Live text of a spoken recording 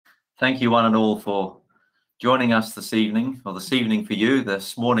Thank you one and all for joining us this evening, or this evening for you,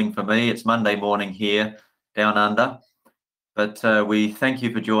 this morning for me. It's Monday morning here down under, but we thank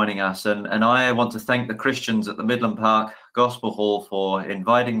you for joining us. And I want to thank the Christians at the Midland Park Gospel Hall for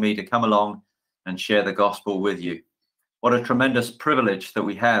inviting me to come along and share the gospel with you. What a tremendous privilege that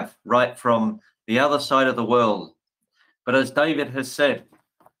we have right from the other side of the world. But as David has said,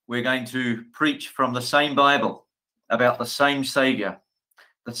 we're going to preach from the same Bible about the same Savior,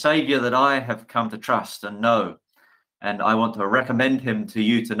 the Savior that I have come to trust and know. And I want to recommend him to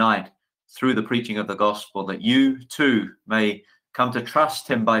you tonight through the preaching of the gospel, that you too may come to trust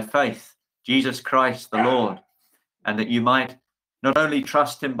him by faith, Jesus Christ the Lord, and that you might not only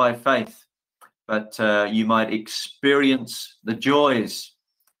trust him by faith, but you might experience the joys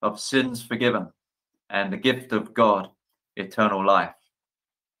of sins forgiven and the gift of God, eternal life.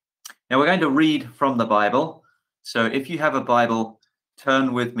 Now we're going to read from the Bible. So if you have a Bible,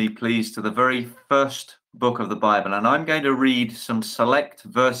 turn with me, please, to the very first book of the Bible. And I'm going to read some select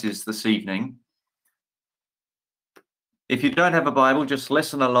verses this evening. If you don't have a Bible, just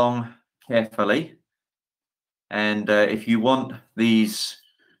listen along carefully. And if you want these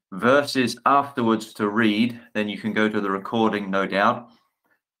verses afterwards to read, then you can go to the recording, no doubt.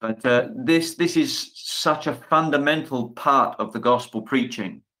 But this is such a fundamental part of the gospel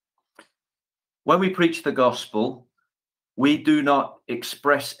preaching. When we preach the gospel, we do not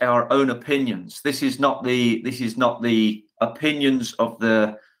express our own opinions. This is not the opinions of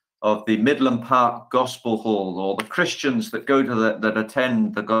the Midland Park Gospel Hall or the Christians that go to that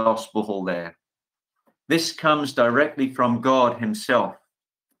attend the Gospel Hall there. This comes directly from God himself.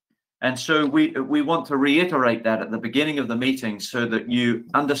 And so we want to reiterate that at the beginning of the meeting so that you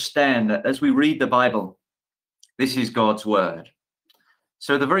understand that as we read the Bible, this is God's word.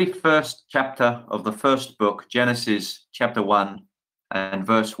 So the very first chapter of the first book, Genesis chapter 1 and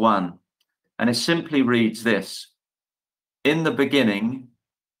verse 1, and it simply reads this: "In the beginning,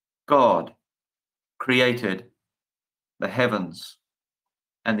 God created the heavens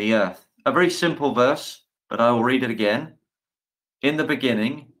and the earth." A very simple verse, but I will read it again. In the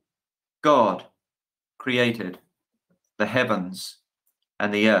beginning, God created the heavens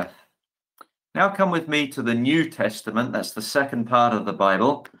and the earth. Now come with me to the New Testament, that's the second part of the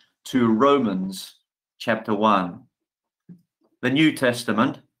Bible, to Romans chapter 1. The New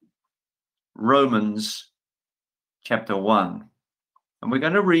Testament, Romans chapter 1. And we're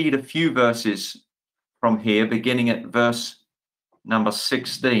going to read a few verses from here, beginning at verse number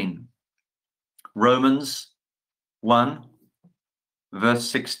 16. Romans 1, verse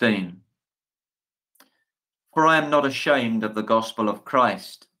 16. "For I am not ashamed of the gospel of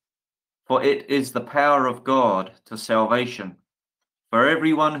Christ, for it is the power of God to salvation for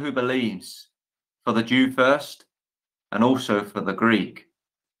everyone who believes, for the Jew first, and also for the Greek."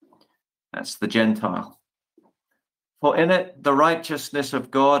 That's the Gentile. "For in it the righteousness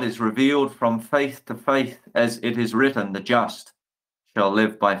of God is revealed from faith to faith, as it is written, the just shall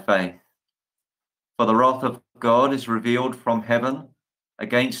live by faith. For the wrath of God is revealed from heaven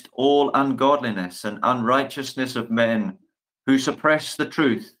against all ungodliness and unrighteousness of men who suppress the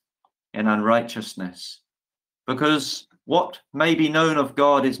truth in unrighteousness, because what may be known of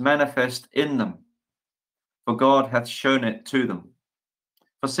God is manifest in them, for God hath shown it to them.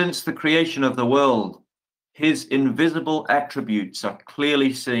 For since the creation of the world, his invisible attributes are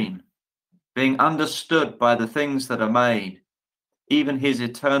clearly seen, being understood by the things that are made, even his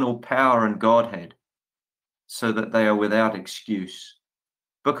eternal power and Godhead, so that they are without excuse.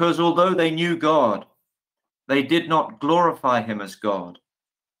 Because although they knew God, they did not glorify him as God,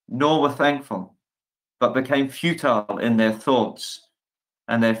 nor were thankful, but became futile in their thoughts,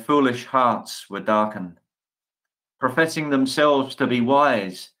 and their foolish hearts were darkened. Professing themselves to be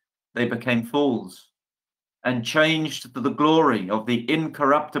wise, they became fools, and changed the glory of the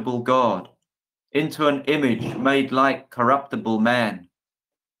incorruptible God into an image made like corruptible man,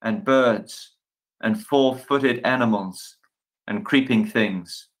 and birds, and four-footed animals, and creeping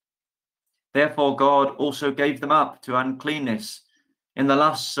things. Therefore God also gave them up to uncleanness in the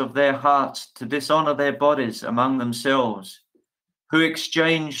lusts of their hearts, to dishonor their bodies among themselves, who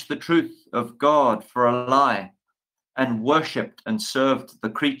exchanged the truth of God for a lie, and worshipped and served the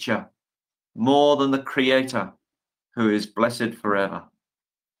creature more than the Creator, who is blessed forever.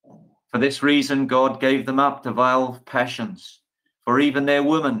 For this reason God gave them up to vile passions, for even their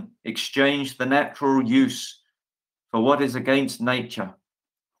women exchanged the natural use for what is against nature.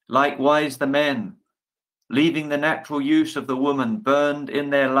 Likewise the men, leaving the natural use of the woman, burned in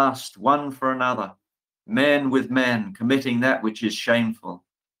their lust one for another, men with men, committing that which is shameful,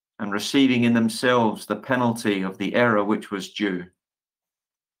 and receiving in themselves the penalty of the error which was due.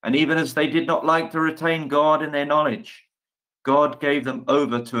 And even as they did not like to retain God in their knowledge, God gave them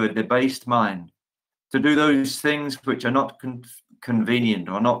over to a debased mind, to do those things which are not convenient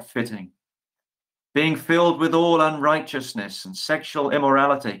or not fitting, being filled with all unrighteousness and sexual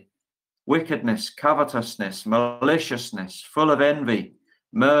immorality, wickedness, covetousness, maliciousness, full of envy,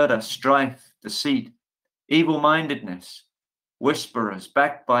 murder, strife, deceit, evil-mindedness, whisperers,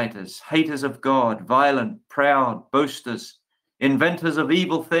 backbiters, haters of God, violent, proud, boasters, inventors of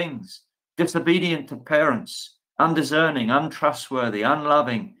evil things, disobedient to parents, undiscerning, untrustworthy,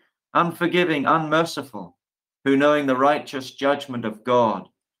 unloving, unforgiving, unmerciful, who, knowing the righteous judgment of God,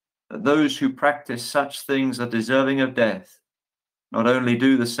 that those who practice such things are deserving of death, not only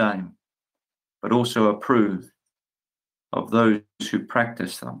do the same, but also approve of those who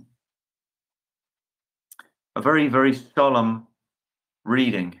practice them. A very, very solemn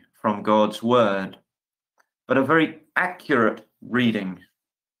reading from God's word, but a very accurate reading.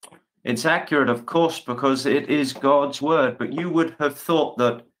 It's accurate, of course, because it is God's word, but you would have thought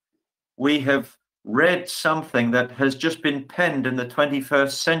that we have read something that has just been penned in the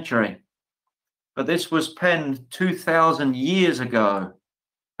 21st century. But this was penned 2,000 years ago,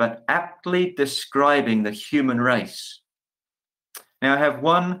 but aptly describing the human race. Now, I have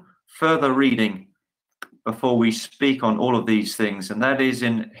one further reading before we speak on all of these things, and that is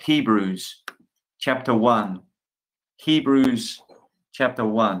in Hebrews chapter 1. Hebrews chapter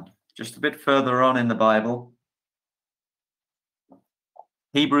 1, just a bit further on in the Bible.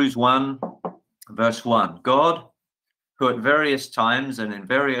 Hebrews 1, verse 1. God, who at various times and in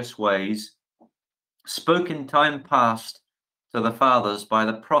various ways spoke in time past to the fathers by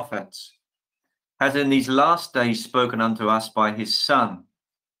the prophets, has in these last days spoken unto us by his Son,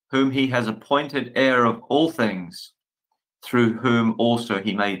 whom he has appointed heir of all things, through whom also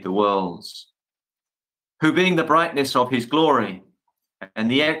he made the worlds, who being the brightness of his glory and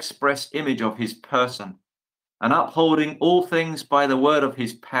the express image of his person, and upholding all things by the word of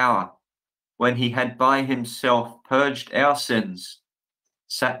his power, when he had by himself purged our sins,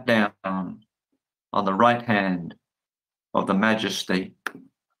 sat down on the right hand of the majesty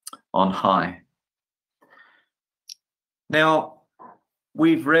on high. Now,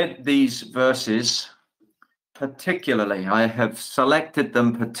 we've read these verses particularly. I have selected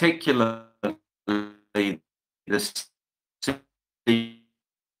them particularly this in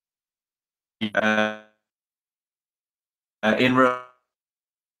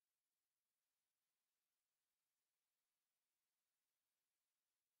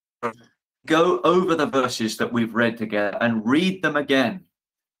go over the verses that we've read together and read them again,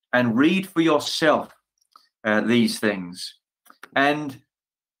 and read for yourself these things, and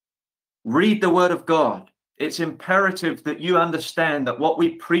read the word of God. It's imperative that you understand that what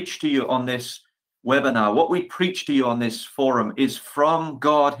we preach to you on this webinar, what we preach to you on this forum, is from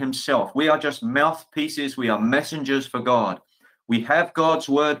God himself. We are just mouthpieces. We are messengers for God. We have God's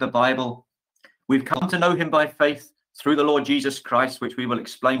word, the Bible. We've come to know him by faith through the Lord Jesus Christ, which we will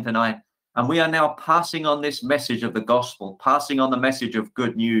explain tonight. And we are now passing on this message of the gospel, passing on the message of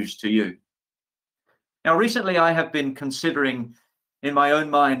good news to you. Now, recently I have been considering in my own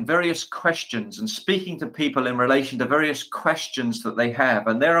mind various questions and speaking to people in relation to various questions that they have.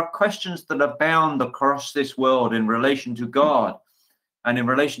 And there are questions that abound across this world in relation to God and in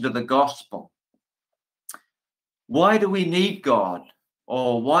relation to the gospel. Why do we need God?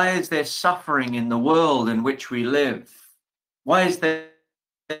 Or why is there suffering in the world in which we live? Why is there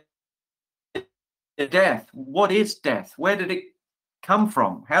death? What is death? Where did it come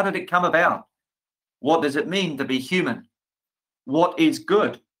from? How did it come about? What does it mean to be human? What is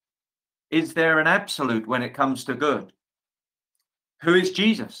good? Is there an absolute when it comes to good? Who is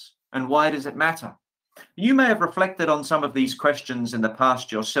Jesus and why does it matter? You may have reflected on some of these questions in the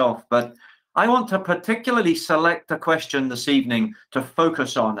past yourself, but I want to particularly select a question this evening to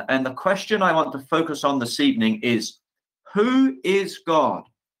focus on. And the question I want to focus on this evening is, who is God?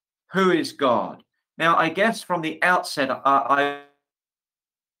 Who is God? Now, I guess from the outset,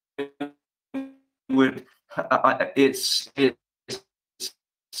 it's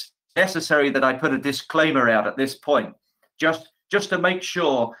necessary that I put a disclaimer out at this point, just to make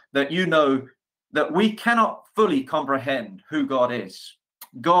sure that you know that we cannot fully comprehend who God is.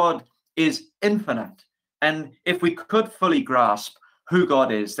 God is infinite. And if we could fully grasp who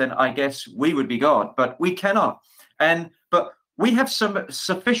God is, then I guess we would be God, but we cannot. But we have some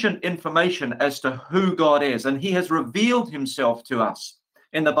sufficient information as to who God is, and he has revealed himself to us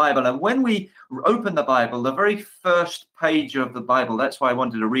in the Bible. And when we open the Bible, the very first page of the Bible, that's why I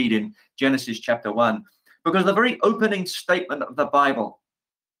wanted to read in Genesis chapter 1, because the very opening statement of the Bible,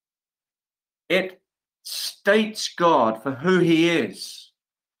 it states God for who he is.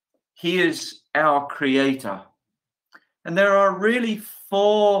 he is our creator. And there are really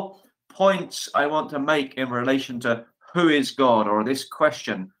 4 points I want to make in relation to who is God, or this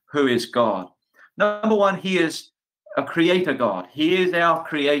question, who is God? Number 1, he is a creator God. He is our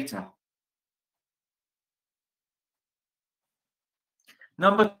creator.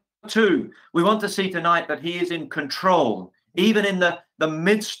 Number 2, we want to see tonight that he is in control, even in the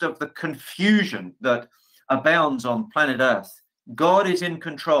midst of the confusion that abounds on planet Earth. God is in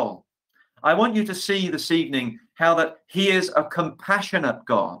control. I want you to see this evening how that he is a compassionate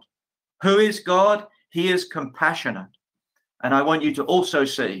God. Who is God? He is compassionate. And I want you to also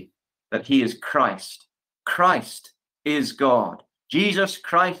see that he is Christ. Christ is God. Jesus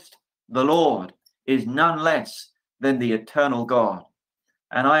Christ, the Lord, is none less than the eternal God.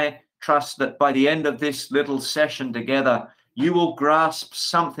 And I trust that by the end of this little session together, you will grasp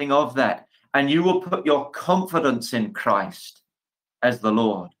something of that, and you will put your confidence in Christ as the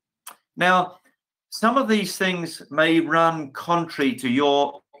Lord. Now, some of these things may run contrary to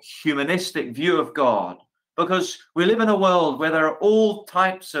your humanistic view of God, because we live in a world where there are all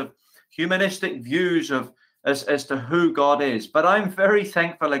types of humanistic views of as to who God is. But I'm very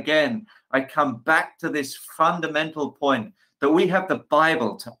thankful again, I come back to this fundamental point that we have the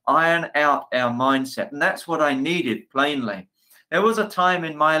Bible to iron out our mindset. And that's what I needed, plainly. There was a time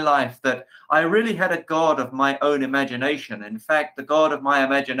in my life that I really had a God of my own imagination. In fact, the God of my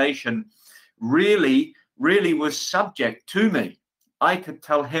imagination really was subject to me. I could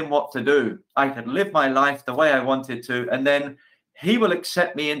tell him what to do. I could live my life the way I wanted to, and then he will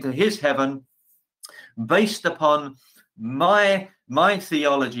accept me into his heaven based upon my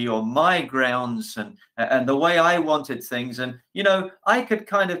theology or my grounds and the way I wanted things. And, you know, I could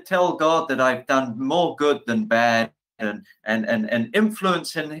kind of tell God that I've done more good than bad and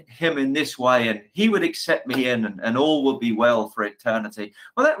influence him in this way, and he would accept me in, and all will be well for eternity.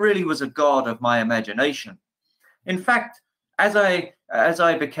 Well, that really was a God of my imagination. In fact, as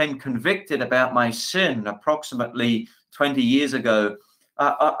I became convicted about my sin approximately 20 years ago,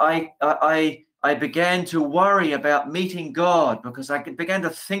 I began to worry about meeting God, because I began to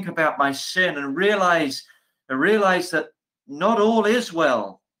think about my sin and realize that not all is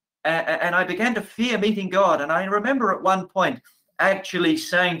well. And I began to fear meeting God. And I remember at one point actually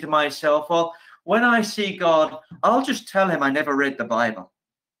saying to myself, well, when I see God, I'll just tell him I never read the Bible.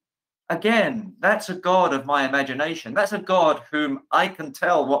 Again, that's a God of my imagination. That's a God whom I can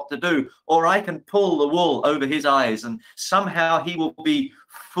tell what to do, or I can pull the wool over his eyes, and somehow he will be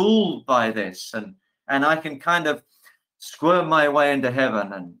fooled by this, and I can kind of squirm my way into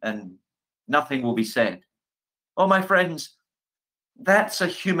heaven, and nothing will be said. Oh, my friends, that's a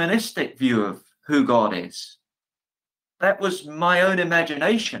humanistic view of who God is. That was my own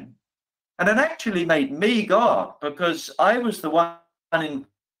imagination. And it actually made me God, because I was the one in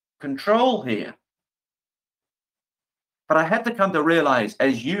control here. But I had to come to realize,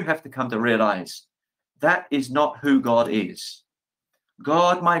 as you have to come to realize, that is not who God is.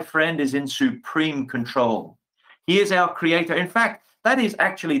 God, my friend, is in supreme control. He is our creator. In fact, that is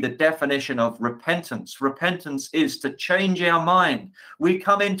actually the definition of repentance. Repentance is to change our mind. We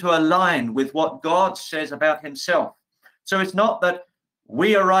come into a line with what God says about himself. So it's not that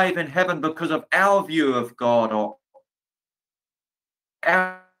we arrive in heaven because of our view of God, or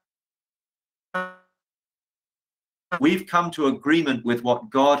we've come to agreement with what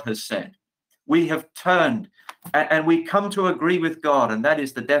God has said. We have turned and we come to agree with God, and that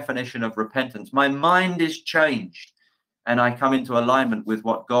is the definition of repentance. My mind is changed, and I come into alignment with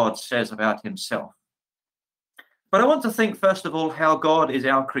what God says about himself. But I want to think, first of all, how God is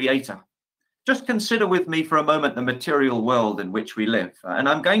our creator. Just consider with me for a moment the material world in which we live. And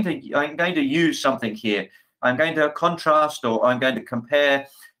I'm going to use something here. I'm going to contrast, or I'm going to compare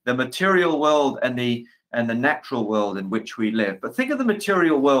the material world and the natural world in which we live. But think of the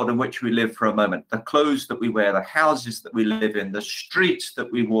material world in which we live for a moment. The clothes that we wear, the houses that we live in, the streets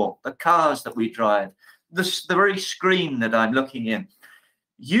that we walk, the cars that we drive, the very screen that I'm looking in.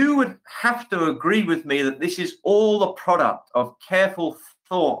 You would have to agree with me that this is all the product of careful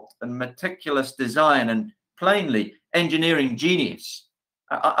thought and meticulous design, and plainly engineering genius.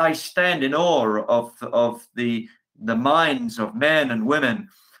 I stand in awe of the minds of men and women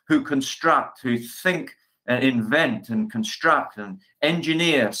who construct, who think and invent and construct and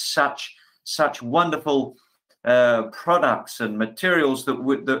engineer such wonderful products and materials that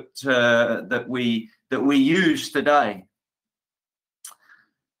we use today.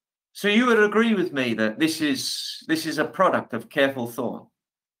 So you would agree with me that this is a product of careful thought.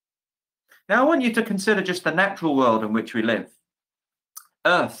 Now I want you to consider just the natural world in which we live.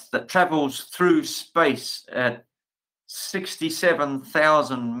 Earth that travels through space at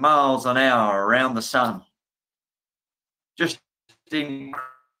 67,000 miles an hour around the sun. Just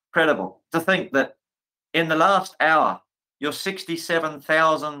incredible to think that in the last hour, you're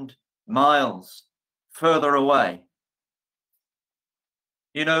 67,000 miles further away.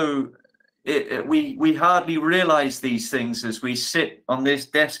 You know, we hardly realize these things as we sit on this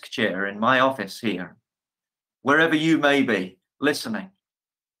desk chair in my office here, wherever you may be listening.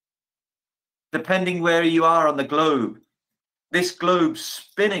 Depending where you are on the globe, this globe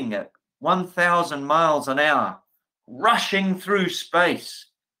spinning at 1,000 miles an hour, rushing through space,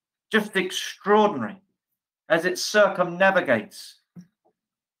 just extraordinary as it circumnavigates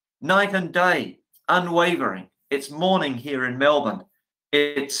night and day, unwavering. It's morning here in Melbourne.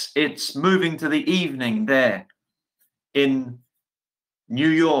 It's moving to the evening there in New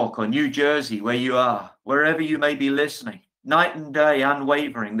York or New Jersey, where you are, wherever you may be listening. Night and day,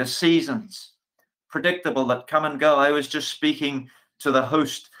 unwavering. The seasons, predictable, that come and go. I was just speaking to the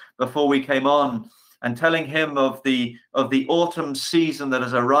host before we came on and telling him of the autumn season that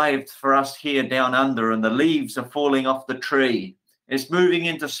has arrived for us here down under, and the leaves are falling off the tree. It's moving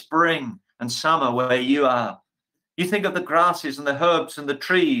into spring and summer where you are. You think of the grasses and the herbs and the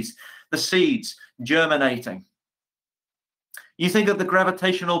trees, the seeds germinating. You think of the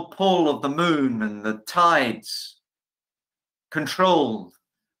gravitational pull of the moon and the tides controlled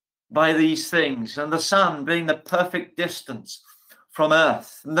by these things, and the sun being the perfect distance from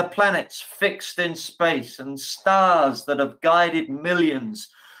Earth, and the planets fixed in space, and stars that have guided millions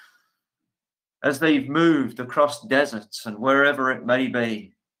as they've moved across deserts and wherever it may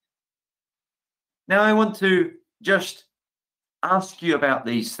be. Now, I want to just ask you about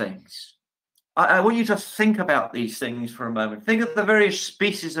these things. I want you to think about these things for a moment. Think of the various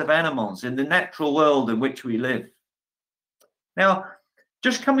species of animals in the natural world in which we live. Now,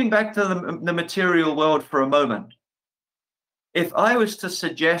 just coming back to the material world for a moment, if I was to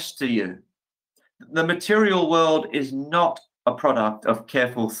suggest to you the material world is not a product of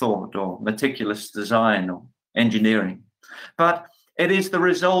careful thought or meticulous design or engineering, but it is the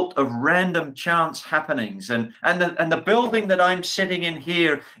result of random chance happenings, and the building that I'm sitting in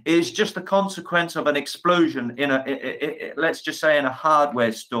here is just the consequence of an explosion in let's just say in a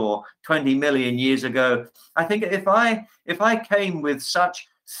hardware store 20 million years ago. I think if I came with such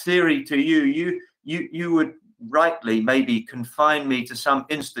theory to you would rightly maybe confine me to some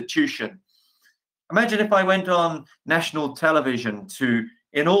institution. Imagine if I went on national television to,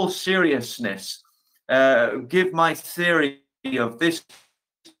 in all seriousness, give my theory of this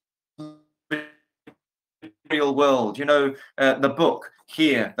real world. You know, the book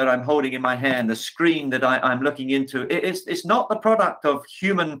here that I'm holding in my hand, the screen that I'm looking into, it's not the product of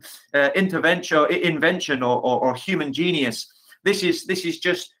human invention or human genius. This is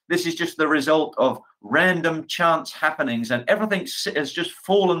just the result of random chance happenings, and everything has just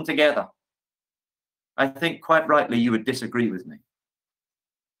fallen together. I think quite rightly you would disagree with me.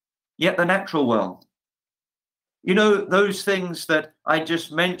 Yet the natural world, you know, those things that I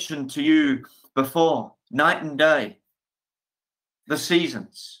just mentioned to you before, night and day, the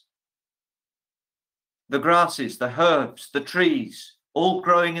seasons, the grasses, the herbs, the trees, all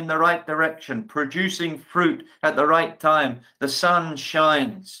growing in the right direction, producing fruit at the right time. The sun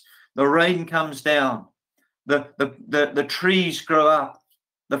shines, the rain comes down, the trees grow up,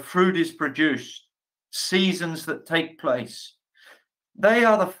 the fruit is produced, seasons that take place. They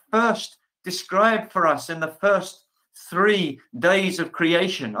are the first described for us in the first 3 days of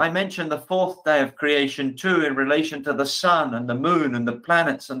creation. I mentioned the 4th day of creation too, in relation to the sun and the moon and the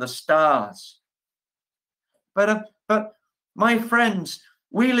planets and the stars. But my friends,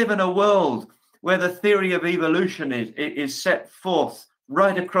 we live in a world where the theory of evolution is set forth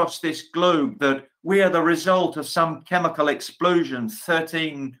right across this globe, that we are the result of some chemical explosion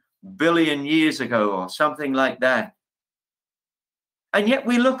 13 billion years ago or something like that. And yet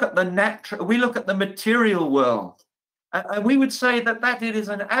we look at the material world, and we would say that it is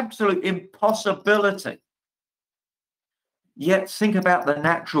an absolute impossibility. Yet think about the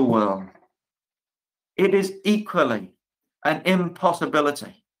natural world. It is equally an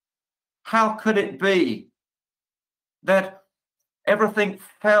impossibility. How could it be that everything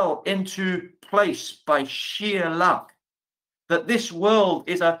fell into place by sheer luck? That this world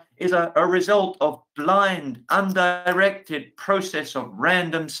is a result of blind, undirected process of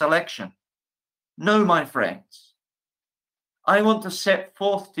random selection? No, my friends. I want to set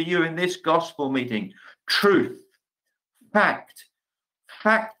forth to you in this gospel meeting truth, fact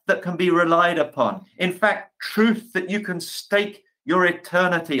that can be relied upon. In fact, truth that you can stake your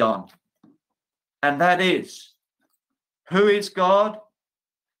eternity on. And that is, who is God?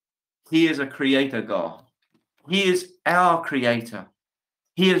 He is a creator God. He is our creator.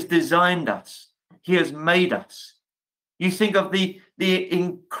 He has designed us. He has made us. You think of the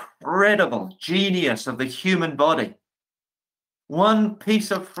incredible genius of the human body. One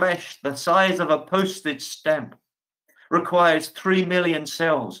piece of flesh the size of a postage stamp requires 3 million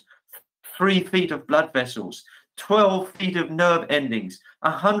cells, 3 feet of blood vessels, 12 feet of nerve endings,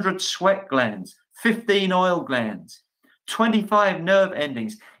 100 sweat glands, 15 oil glands, 25 nerve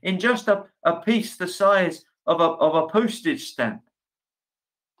endings in just a piece the size of a postage stamp.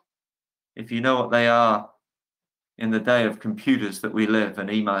 If you know what they are in the day of computers that we live and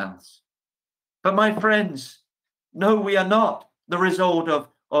emails. But my friends, no, we are not the result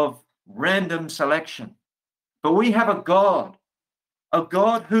of random selection. But we have a God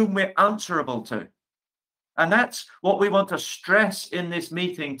whom we're answerable to. And that's what we want to stress in this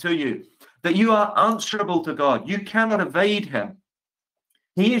meeting to you, that you are answerable to God. You cannot evade him.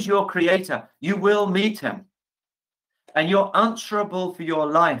 He is your creator. You will meet him. And you're answerable for your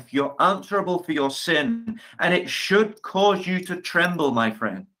life. You're answerable for your sin. And it should cause you to tremble, my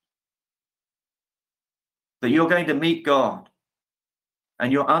friend, that you're going to meet God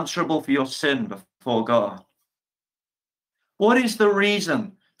and you're answerable for your sin before God. What is the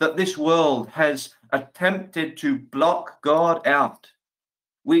reason that this world has attempted to block God out?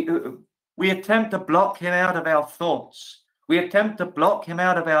 We attempt to block him out of our thoughts. We attempt to block him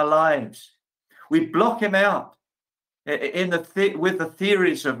out of our lives. We block him out with the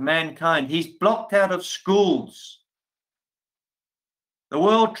theories of mankind. He's blocked out of schools. The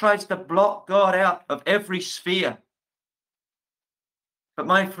world tries to block God out of every sphere. But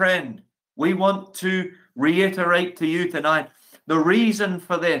my friend, we want to reiterate to you tonight, the reason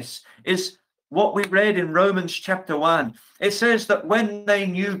for this is what we read in Romans chapter 1. It says that when they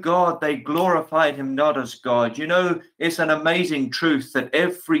knew God, they glorified him not as God. You know, it's an amazing truth that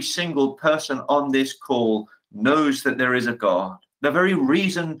every single person on this call knows that there is a God. The very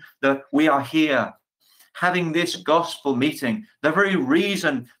reason that we are here having this gospel meeting, the very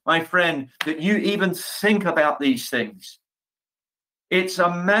reason, my friend, that you even think about these things, it's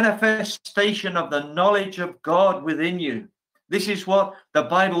a manifestation of the knowledge of God within you. This is what the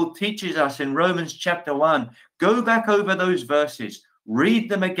Bible teaches us in Romans chapter 1. Go back over those verses, read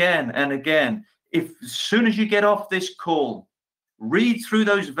them again and again. As soon as you get off this call, read through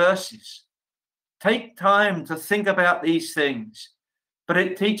those verses. Take time to think about these things. But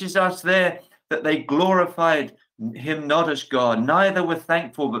it teaches us there that they glorified him not as God, neither were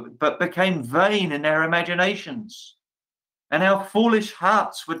thankful, but became vain in their imaginations. And our foolish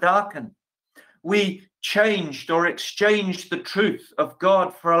hearts were darkened. We changed or exchanged the truth of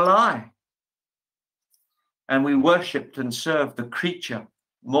God for a lie. And we worshipped and served the creature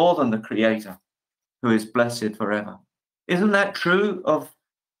more than the creator, who is blessed forever. Isn't that true of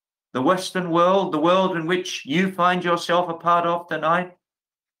the Western world, the world in which you find yourself a part of tonight?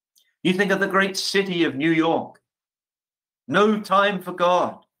 You think of the great city of New York. No time for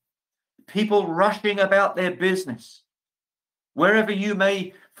God. People rushing about their business. Wherever you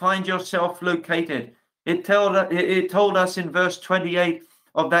may find yourself located, it told us in verse 28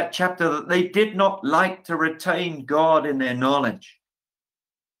 of that chapter that they did not like to retain God in their knowledge.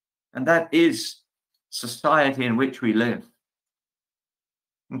 And that is society in which we live.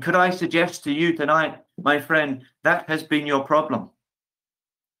 And could I suggest to you tonight, my friend, that has been your problem.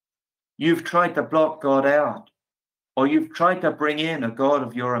 You've tried to block God out, or you've tried to bring in a God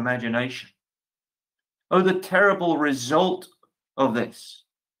of your imagination. Oh, the terrible result of this.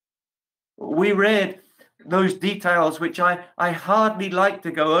 We read those details, which I hardly like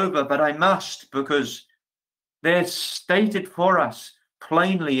to go over, but I must, because they're stated for us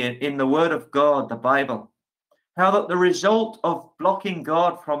plainly in the Word of God, the Bible. How that the result of blocking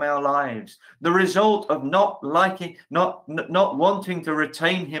God from our lives, the result of not wanting to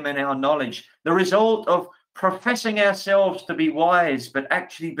retain him in our knowledge, the result of professing ourselves to be wise but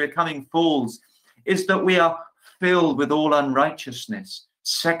actually becoming fools, is that we are filled with all unrighteousness,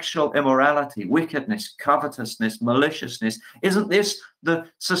 sexual immorality, wickedness, covetousness, maliciousness. Isn't this the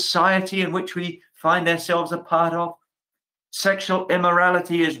society in which we find ourselves a part of? Sexual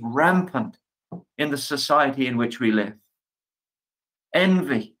immorality is rampant in the society in which we live.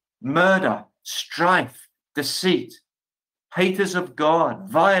 Envy, murder, strife, deceit, haters of God,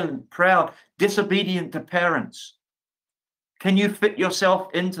 violent, proud, disobedient to parents. Can you fit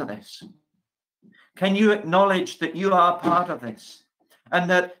yourself into this? Can you acknowledge that you are part of this? And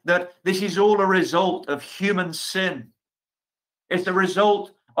that this is all a result of human sin. It's a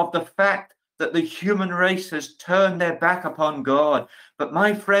result of the fact that the human race has turned their back upon God. But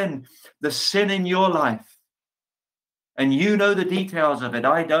my friend, the sin in your life, and you know the details of it,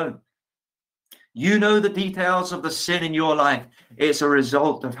 I don't. You know the details of the sin in your life. It's a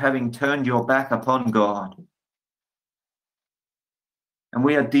result of having turned your back upon God. And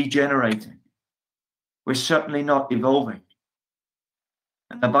we are degenerating. We're certainly not evolving.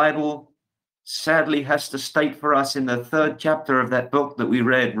 And the Bible sadly has to state for us in the 3rd chapter of that book that we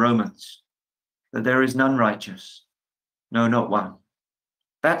read, Romans, that there is none righteous. No, not one.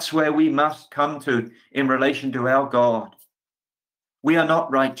 That's where we must come to in relation to our God. We are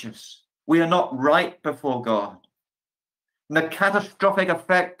not righteous. We are not right before God. And the catastrophic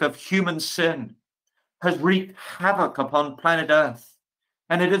effect of human sin has wreaked havoc upon planet Earth,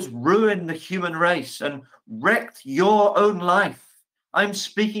 and it has ruined the human race and wrecked your own life. I'm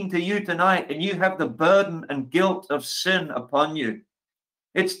speaking to you tonight, and you have the burden and guilt of sin upon you.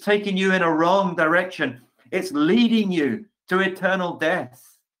 It's taking you in a wrong direction. It's leading you to eternal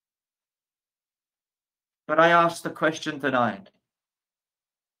death. But I ask the question tonight,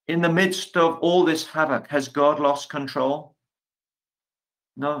 in the midst of all this havoc, has God lost control?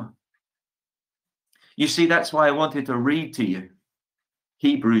 No. You see, that's why I wanted to read to you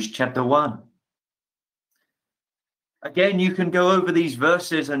Hebrews chapter 1. Again, you can go over these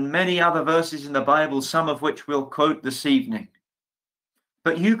verses and many other verses in the Bible, some of which we'll quote this evening.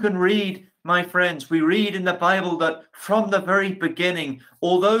 But you can read, my friends, we read in the Bible that from the very beginning,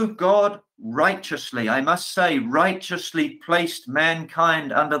 although God righteously, I must say, righteously placed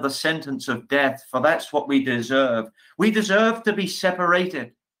mankind under the sentence of death, for that's what we deserve. We deserve to be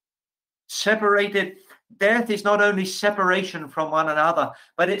separated. Separated. Death is not only separation from one another,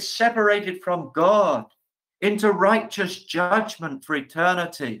 but it's separated from God into righteous judgment for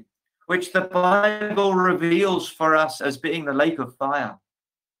eternity, which the Bible reveals for us as being the lake of fire.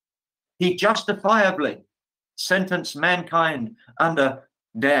 He justifiably sentenced mankind under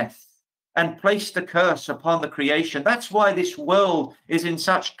death and placed a curse upon the creation. That's why this world is in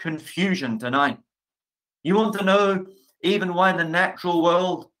such confusion tonight. You want to know even why the natural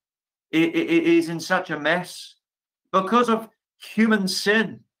world is in such a mess? Because of human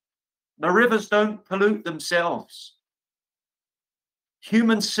sin. The rivers don't pollute themselves.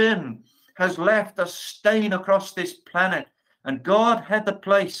 Human sin has left a stain across this planet, and God had to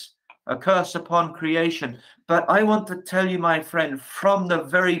place a curse upon creation. But I want to tell you, my friend, from the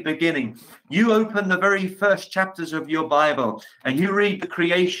very beginning, you open the very first chapters of your Bible and you read the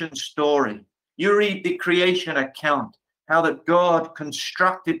creation story. You read the creation account, how that God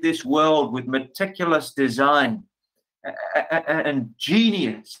constructed this world with meticulous design and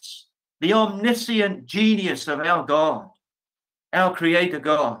genius, the omniscient genius of our God, our Creator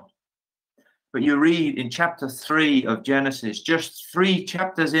God. But you read in chapter 3 of Genesis, just 3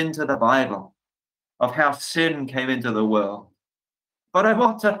 chapters into the Bible, of how sin came into the world. But I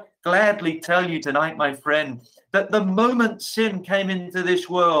want to gladly tell you tonight, my friend, that the moment sin came into this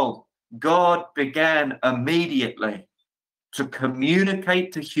world, God began immediately to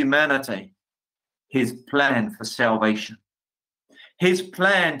communicate to humanity his plan for salvation, his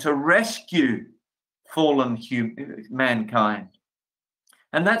plan to rescue fallen mankind.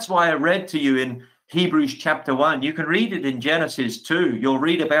 And that's why I read to you in Hebrews chapter 1. You can read it in Genesis 2. You'll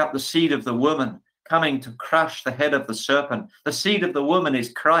read about the seed of the woman coming to crush the head of the serpent. The seed of the woman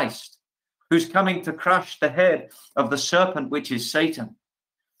is Christ, who's coming to crush the head of the serpent, which is Satan,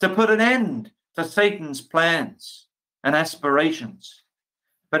 to put an end to Satan's plans and aspirations.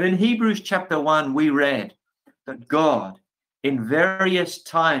 But in Hebrews chapter 1, we read that God, in various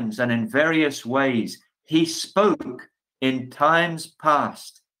times and in various ways, he spoke in times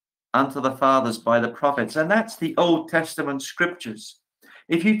past unto the fathers by the prophets. And that's the Old Testament scriptures.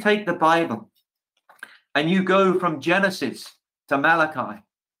 If you take the Bible and you go from Genesis to Malachi,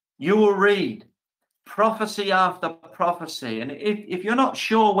 you will read prophecy after prophecy. And if you're not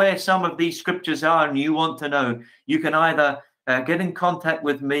sure where some of these scriptures are and you want to know, you can either get in contact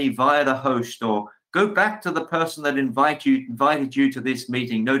with me via the host or go back to the person that invited you to this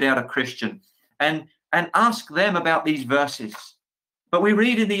meeting, no doubt a Christian, and ask them about these verses. But we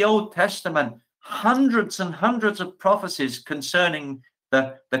read in the Old Testament hundreds and hundreds of prophecies concerning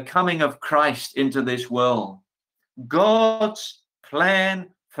the coming of Christ into this world. God's plan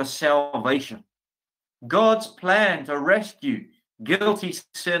for salvation. God's plan to rescue guilty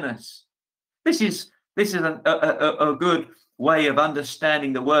sinners. This is a good way of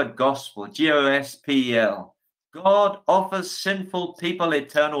understanding the word gospel, Gospel. God offers sinful people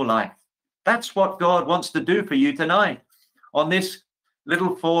eternal life. That's what God wants to do for you tonight on this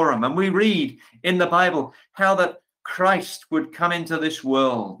little forum. And we read in the Bible how that Christ would come into this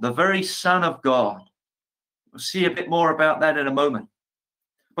world, the very Son of God. We'll see a bit more about that in a moment.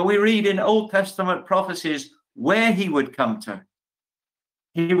 But we read in Old Testament prophecies where he would come to.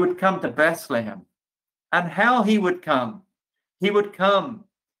 He would come to Bethlehem. And how he would come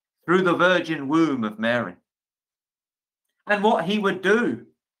through the virgin womb of Mary. And what he would do.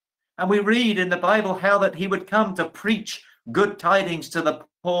 And we read in the Bible how that he would come to preach good tidings to the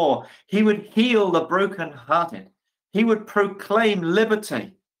poor. He would heal the brokenhearted. He would proclaim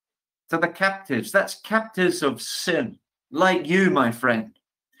liberty to the captives. That's captives of sin, like you, my friend.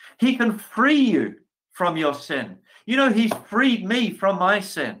 He can free you from your sin. You know, he's freed me from my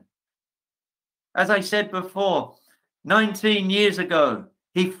sin. As I said before, 19 years ago,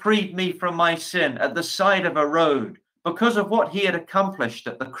 he freed me from my sin at the side of a road because of what he had accomplished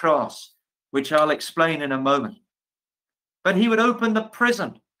at the cross, which I'll explain in a moment. But he would open the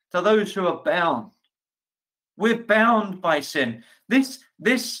prison to those who are bound. We're bound by sin.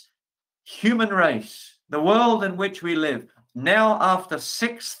 This human race, the world in which we live, now after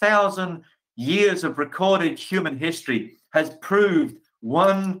 6,000 years of recorded human history, has proved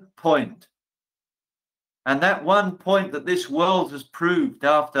one point. And that one point that this world has proved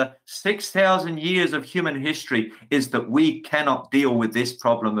after 6,000 years of human history is that we cannot deal with this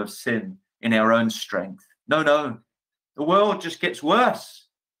problem of sin in our own strength. No. The world just gets worse.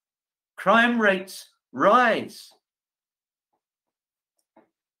 Crime rates rise.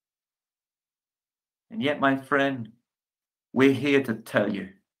 And yet, my friend, we're here to tell you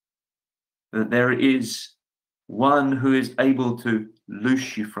that there is one who is able to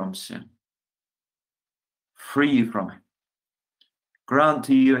loose you from sin, free you from it, grant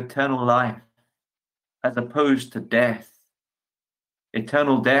to you eternal life as opposed to death,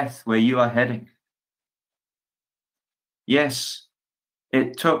 eternal death where you are heading. Yes,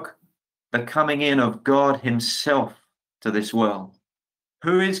 it took the coming in of God himself to this world.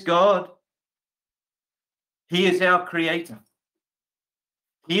 Who is God? He is our creator.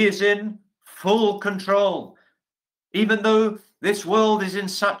 He is in full control. Even though this world is in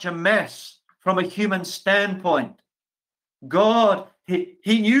such a mess from a human standpoint, God, he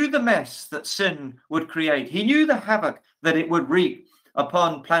knew the mess that sin would create. He knew the havoc that it would wreak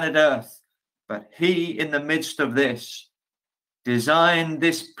upon planet Earth. But he, in the midst of this, designed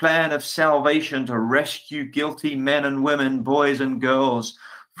this plan of salvation to rescue guilty men and women, boys and girls,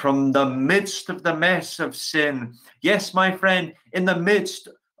 from the midst of the mess of sin. Yes, my friend, in the midst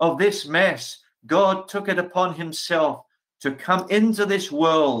of this mess, God took it upon himself to come into this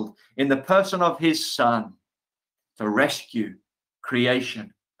world in the person of his Son to rescue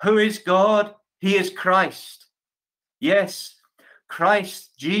creation. Who is God? He is Christ. Yes,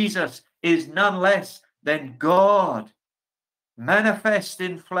 Christ Jesus is none less than God, manifest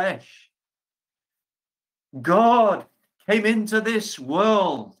in flesh. God came into this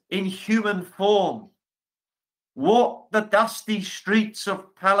world in human form, walked the dusty streets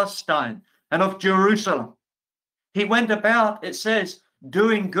of Palestine and of Jerusalem. He went about, it says,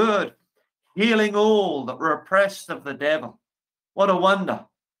 doing good, healing all that were oppressed of the devil. What a wonder.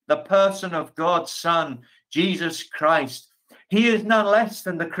 The person of God's Son, Jesus Christ. He is none less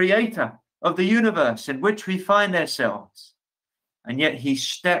than the creator of the universe in which we find ourselves. And yet he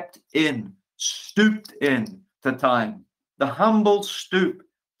stepped in, stooped in to time. The humble stoop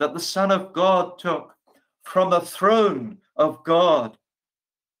that the Son of God took from the throne of God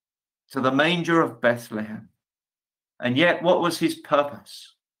to the manger of Bethlehem. And yet, what was his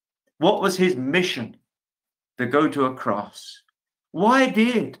purpose? What was his mission? To go to a cross. Why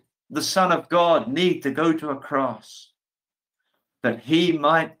did the Son of God need to go to a cross? That he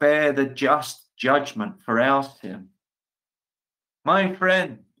might bear the just judgment for our sin. My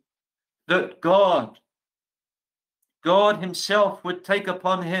friend, that God himself would take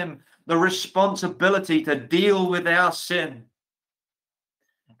upon him the responsibility to deal with our sin.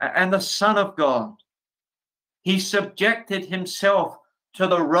 And the Son of God, he subjected himself to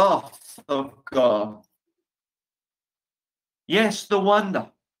the wrath of God. Yes, the wonder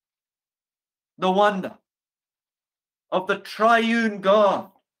of the triune God,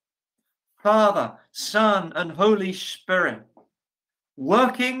 Father, Son, and Holy Spirit,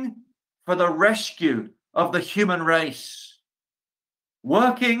 working for the rescue of the human race.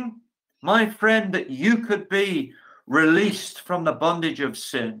 Working, my friend, that you could be released from the bondage of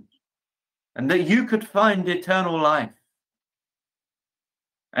sin and that you could find eternal life.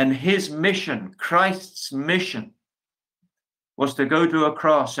 And his mission, Christ's mission, was to go to a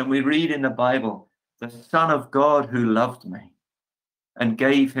cross. And we read in the Bible, the Son of God who loved me and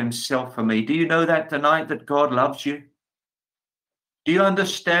gave himself for me. Do you know that tonight, that God loves you? Do you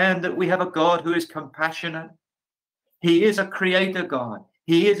understand that we have a God who is compassionate? He is a creator God.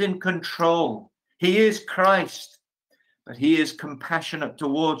 He is in control. He is Christ, but he is compassionate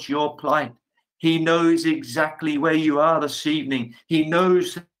towards your plight. He knows exactly where you are this evening. He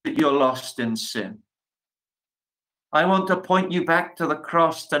knows that you're lost in sin. I want to point you back to the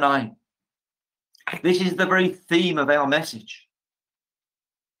cross tonight. This is the very theme of our message.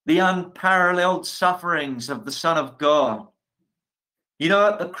 The unparalleled sufferings of the Son of God. You know,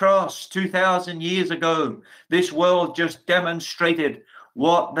 at the cross 2,000 years ago, this world just demonstrated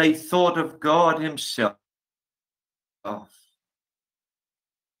what they thought of God himself.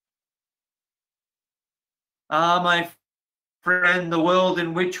 My friend, the world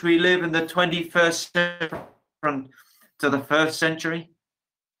in which we live in the 21st century to the first century,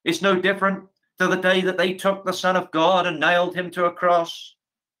 it's no different to the day that they took the Son of God and nailed him to a cross.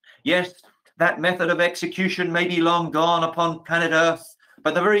 Yes, that method of execution may be long gone upon planet Earth,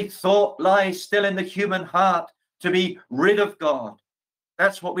 but the very thought lies still in the human heart to be rid of God.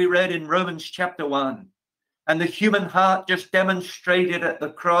 That's what we read in Romans chapter 1. And the human heart just demonstrated at the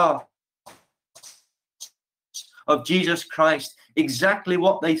cross of Jesus Christ exactly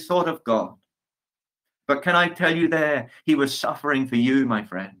what they thought of God. But can I tell you there, he was suffering for you, my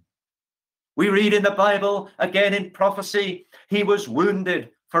friend. We read in the Bible, again in prophecy, he was wounded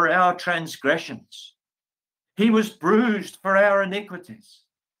for our transgressions. He was bruised for our iniquities.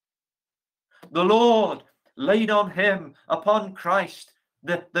 The Lord laid on him, upon Christ,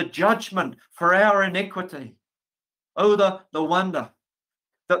 the judgment for our iniquity. Oh, the wonder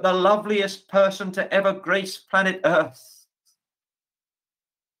that the loveliest person to ever grace planet Earth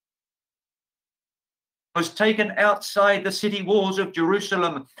was taken outside the city walls of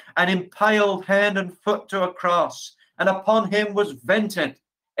Jerusalem and impaled hand and foot to a cross, and upon him was vented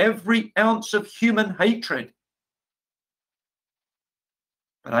every ounce of human hatred.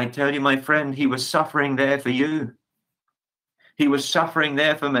 But I tell you, my friend, he was suffering there for you. He was suffering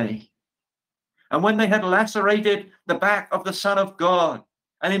there for me. And when they had lacerated the back of the Son of God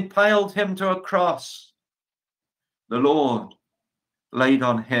and impaled him to a cross, the Lord laid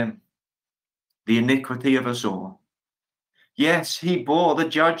on him the iniquity of us all. Yes, he bore the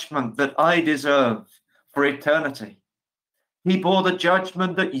judgment that I deserve for eternity. He bore the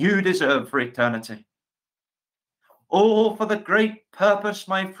judgment that you deserve for eternity. All for the great purpose,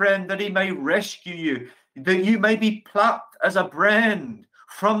 my friend, that he may rescue you, that you may be plucked as a brand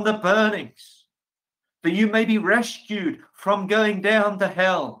from the burnings, that you may be rescued from going down to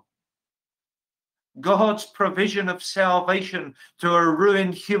hell. God's provision of salvation to a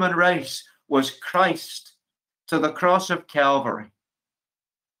ruined human race was Christ to the cross of Calvary.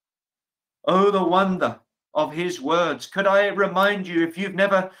 Oh, the wonder of his words. Could I remind you, if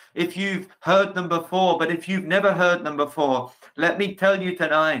you've heard them before, but if you've never heard them before, let me tell you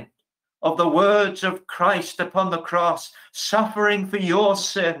tonight of the words of Christ upon the cross, suffering for your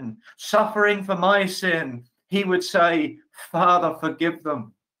sin, suffering for my sin. He would say, Father, forgive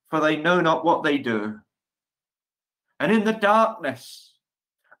them, for they know not what they do. And in the darkness,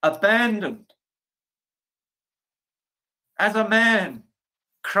 abandoned as a man,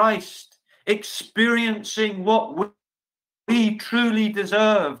 Christ, experiencing what we truly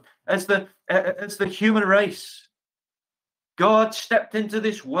deserve as the human race. God stepped into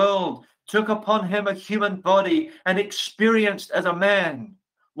this world, took upon him a human body, and experienced as a man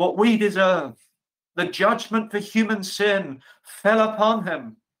what we deserve. The judgment for human sin fell upon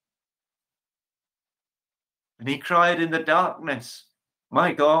him. And he cried in the darkness,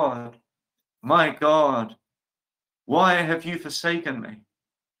 my God, why have you forsaken me?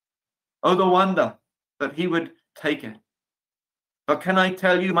 Oh, the wonder that he would take it. But can I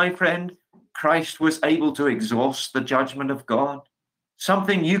tell you, my friend, Christ was able to exhaust the judgment of God,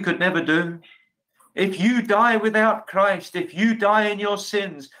 something you could never do. If you die without Christ, if you die in your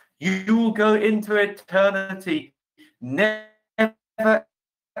sins, you will go into eternity, never,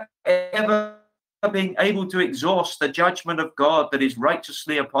 ever being able to exhaust the judgment of God that is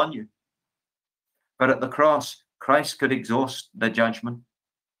righteously upon you. But at the cross, Christ could exhaust the judgment.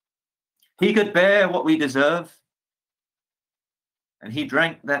 He could bear what we deserve, and he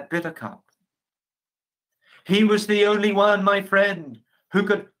drank that bitter cup. He was the only one, my friend, who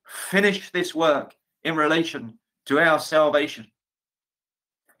could finish this work in relation to our salvation.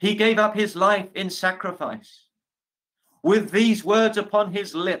 He gave up his life in sacrifice with these words upon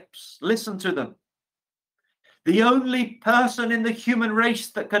his lips. Listen to them. The only person in the human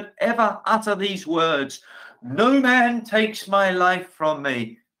race that could ever utter these words, no man takes my life from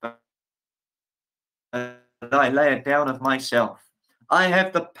me, I lay it down of myself. I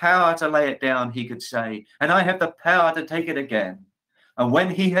have the power to lay it down, he could say, and I have the power to take it again. And when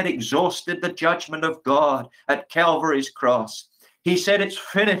he had exhausted the judgment of God at Calvary's cross, he said, it's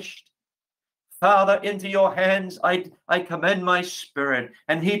finished. Father, into your hands I commend my spirit.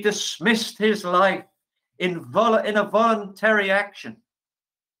 And he dismissed his life in a voluntary action.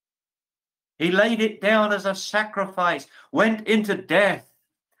 He laid it down as a sacrifice, went into death,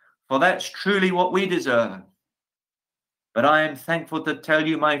 for that's truly what we deserve. But I am thankful to tell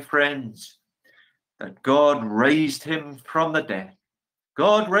you, my friends, that God raised him from the dead.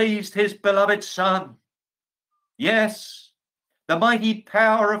 God raised his beloved Son. Yes, the mighty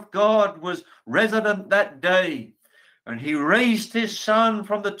power of God was resident that day, and he raised his Son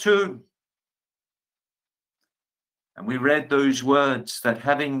from the tomb. And we read those words, that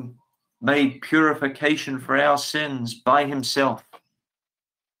having made purification for our sins by himself,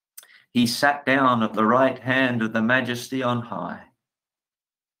 he sat down at the right hand of the Majesty on high.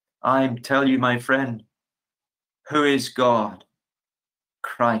 I tell you, my friend, who is God?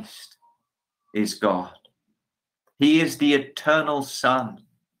 Christ is God. He is the eternal Son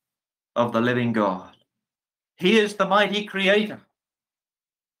of the living God. He is the mighty Creator.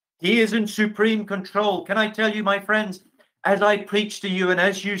 He is in supreme control. Can I tell you, my friends, as I preach to you and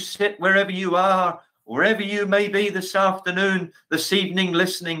as you sit wherever you are, wherever you may be this afternoon, this evening,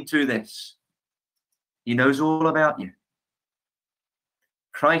 listening to this, he knows all about you.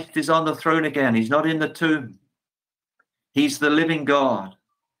 Christ is on the throne again. He's not in the tomb. He's the living God.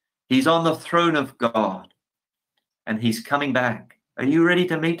 He's on the throne of God, and he's coming back. Are you ready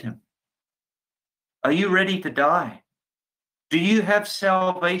to meet him? Are you ready to die? Do you have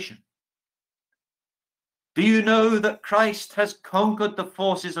salvation? Do you know that Christ has conquered the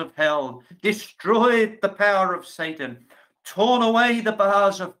forces of hell, destroyed the power of Satan, torn away the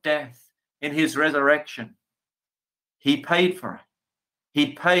bars of death in his resurrection? He paid for it.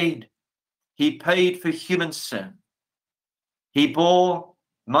 He paid for human sin. He bore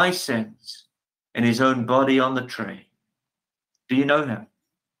my sins in his own body on the tree. Do you know him?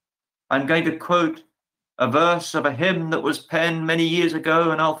 I'm going to quote a verse of a hymn that was penned many years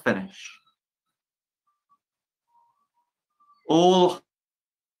ago, and I'll finish. All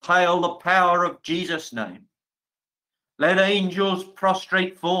hail the power of Jesus' name. Let angels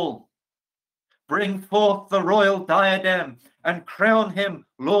prostrate fall. Bring forth the royal diadem and crown him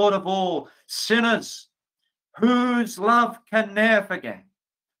Lord of all. Sinners, whose love can ne'er forget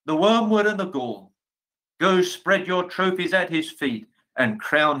the wormwood and the gall, go spread your trophies at his feet and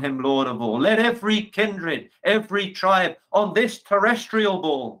crown him Lord of all. Let every kindred, every tribe on this terrestrial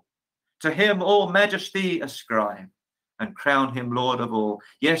ball to him all majesty ascribe and crown him Lord of all.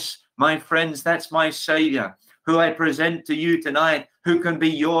 Yes, my friends, that's my Savior, who I present to you tonight, who can be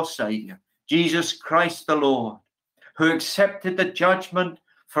your Savior. Jesus Christ the Lord, who accepted the judgment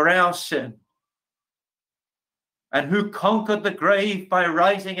for our sin and who conquered the grave by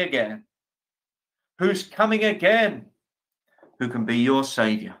rising again, who's coming again, who can be your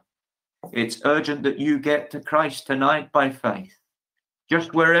Savior. It's urgent that you get to Christ tonight by faith.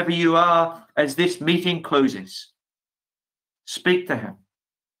 Just wherever you are as this meeting closes, speak to him.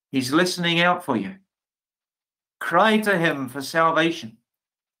 He's listening out for you. Cry to him for salvation.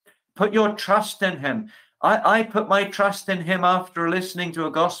 Put your trust in him. I put my trust in him after listening to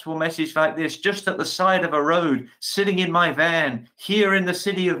a gospel message like this, just at the side of a road, sitting in my van here in the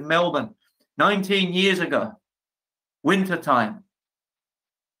city of Melbourne, 19 years ago, wintertime.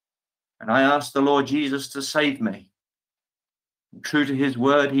 And I asked the Lord Jesus to save me. And true to his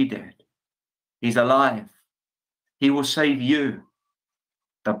word, he did. He's alive. He will save you.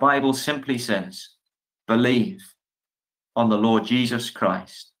 The Bible simply says, believe on the Lord Jesus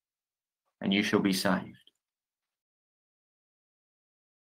Christ, and you shall be saved.